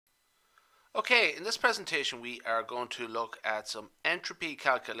Okay, in this presentation we are going to look at some entropy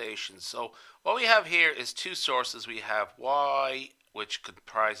calculations. So what we have here is two sources. We have y, which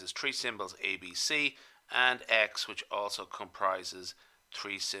comprises three symbols A, B, C, and x, which also comprises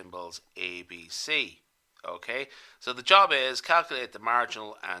three symbols A, B, C. Okay, so the job is calculate the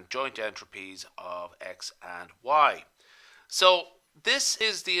marginal and joint entropies of x and y. So this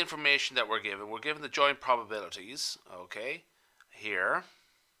is the information that we're given. We're given the joint probabilities, okay, here.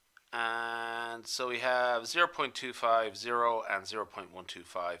 And so we have 0.25, 0, and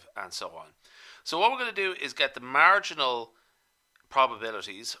 0.125, and so on. So what we're going to do is get the marginal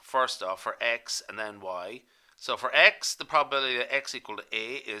probabilities first off for x and then y. So for x, the probability that x equal to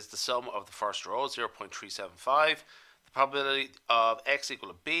a is the sum of the first row, 0.375. The probability of x equal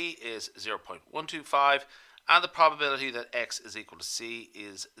to b is 0.125. And the probability that x is equal to c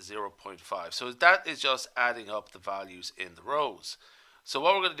is 0.5. So that is just adding up the values in the rows. So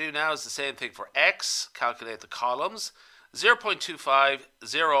what we're going to do now is the same thing for x. Calculate the columns. 0.25,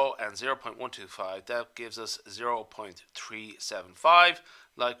 0, and 0.125. That gives us 0.375.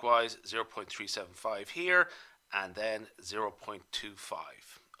 Likewise, 0.375 here, and then 0.25.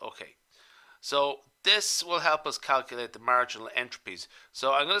 Okay. So this will help us calculate the marginal entropies.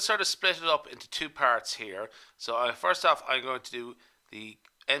 So I'm going to sort of split it up into two parts here. So first off, I'm going to do the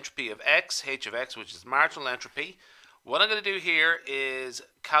entropy of x, h of x, which is marginal entropy. What I'm going to do here is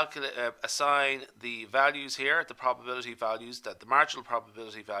calculate, assign the values here, the probability values, the marginal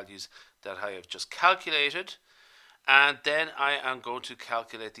probability values that I have just calculated, and then I am going to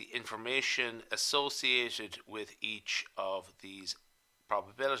calculate the information associated with each of these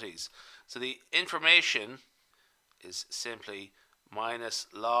probabilities. So the information is simply minus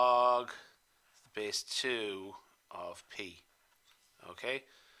log the base 2 of p. Okay.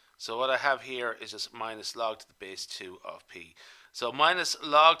 So what I have here is just minus log to the base 2 of p. So minus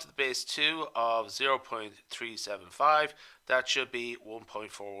log to the base 2 of 0.375, that should be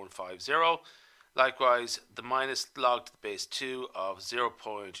 1.4150. Likewise, the minus log to the base 2 of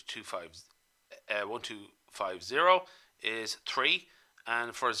 0.1250 is 3.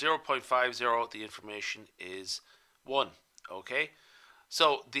 And for 0.50, the information is 1. Okay.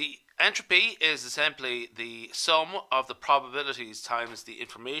 So the entropy is simply the sum of the probabilities times the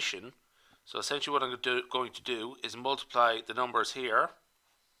information. So essentially what I'm going to do is multiply the numbers here.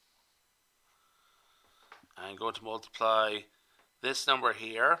 I'm going to multiply this number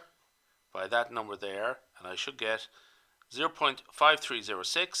here by that number there, and I should get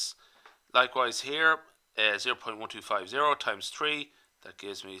 0.5306. Likewise here, 0.1250 times 3, that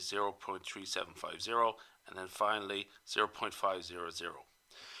gives me 0.3750. And then finally 0.500.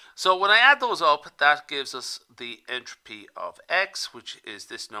 So when I add those up, that gives us the entropy of x, which is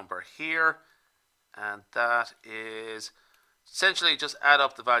this number here, and that is essentially just add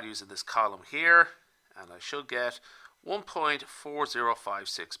up the values in this column here, and I should get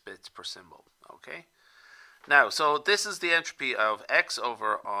 1.4056 bits per symbol. Okay. Now, so this is the entropy of x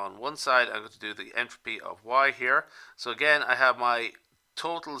over on one side. I'm going to do the entropy of y here. So again, I have my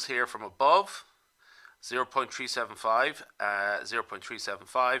totals here from above. 0.375,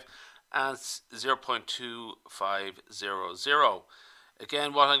 0.375, and 0.2500.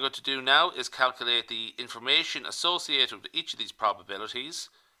 Again, what I'm going to do now is calculate the information associated with each of these probabilities.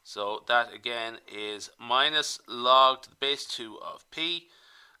 So that again is minus log to the base 2 of p.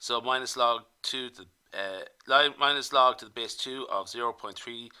 So minus log to the base 2 of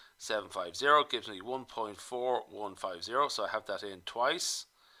 0.3750 gives me 1.4150. So I have that in twice,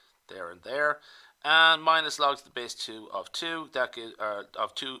 there and there. And minus log to the base 2 of 2, that gives,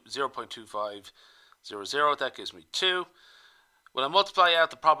 0.2500, that gives me 2. When I multiply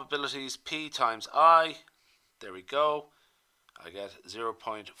out the probabilities, p times I, there we go, I get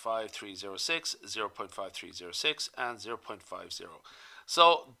 0.5306, 0.5306, and 0.50.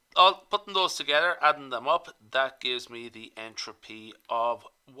 So putting those together, adding them up, that gives me the entropy of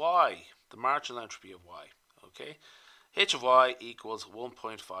y, the marginal entropy of y. Okay. H of y equals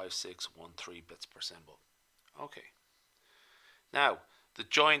 1.5613 bits per symbol. Okay. Now, the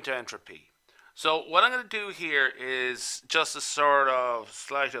joint entropy. So what I'm going to do here is just a sort of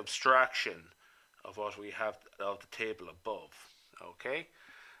slight abstraction of what we have of the table above. Okay.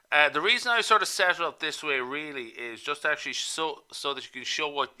 The reason I sort of set it up this way really is just actually so that you can show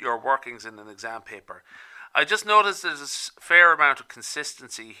what your workings in an exam paper. I just noticed there's a fair amount of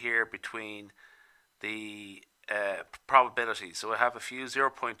consistency here between the probabilities. So we have a few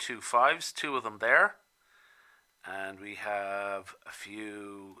 0.25s, 2 of them there, and we have a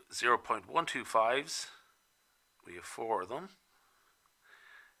few 0.125s, we have 4 of them,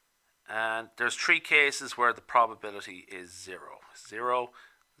 and there's 3 cases where the probability is 0, 0,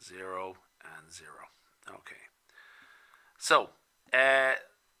 0, and 0. Okay. So,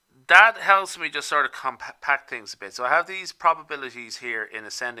 that helps me just sort of compact things a bit. So I have these probabilities here in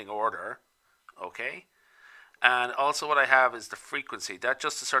ascending order, okay? And also what I have is the frequency. That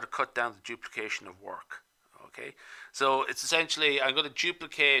just to sort of cut down the duplication of work, okay? So it's essentially, I'm going to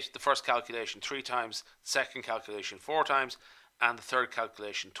duplicate the first calculation 3 times, the second calculation 4 times, and the third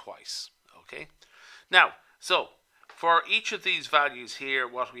calculation twice, okay? Now, so for each of these values here,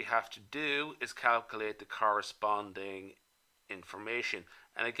 what we have to do is calculate the corresponding information.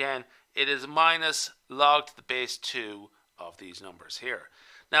 And again, it is minus log to the base 2 of these numbers here.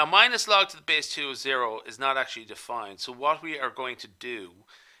 Now, minus log to the base 2 of 0 is not actually defined. So what we are going to do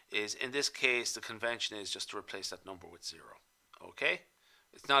is, in this case, the convention is just to replace that number with 0. Okay?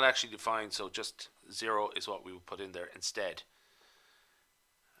 It's not actually defined, so just 0 is what we will put in there instead.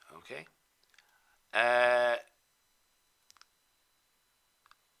 Okay?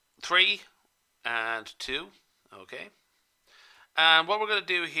 3 and 2. Okay? And what we're going to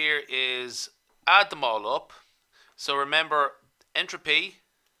do here is add them all up. So remember, entropy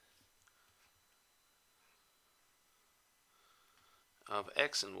of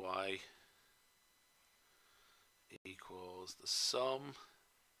x and y equals the sum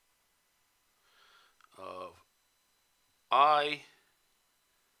of I,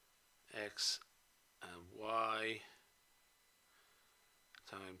 x, and y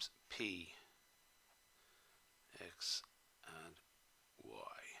times p, x, and y.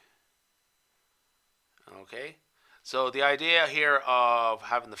 Okay, so the idea here of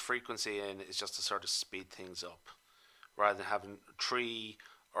having the frequency in is just to sort of speed things up, rather than having 2,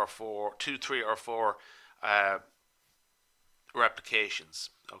 3, or 4 replications.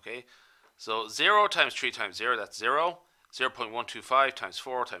 Okay, so 0 times 3 times 0, that's 0. 0.125 times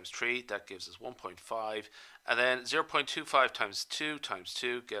 4 times 3, that gives us 1.5. And then 0.25 times 2 times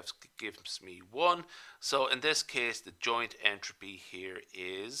 2 gives me 1. So in this case, the joint entropy here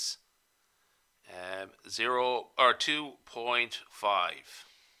is 2.5.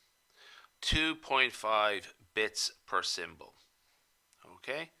 2.5 bits per symbol.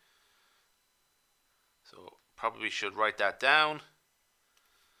 Okay? So probably should write that down.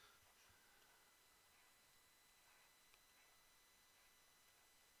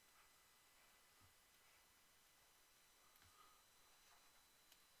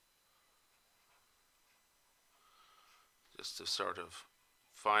 Just a sort of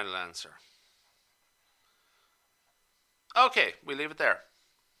final answer. Okay, we leave it there.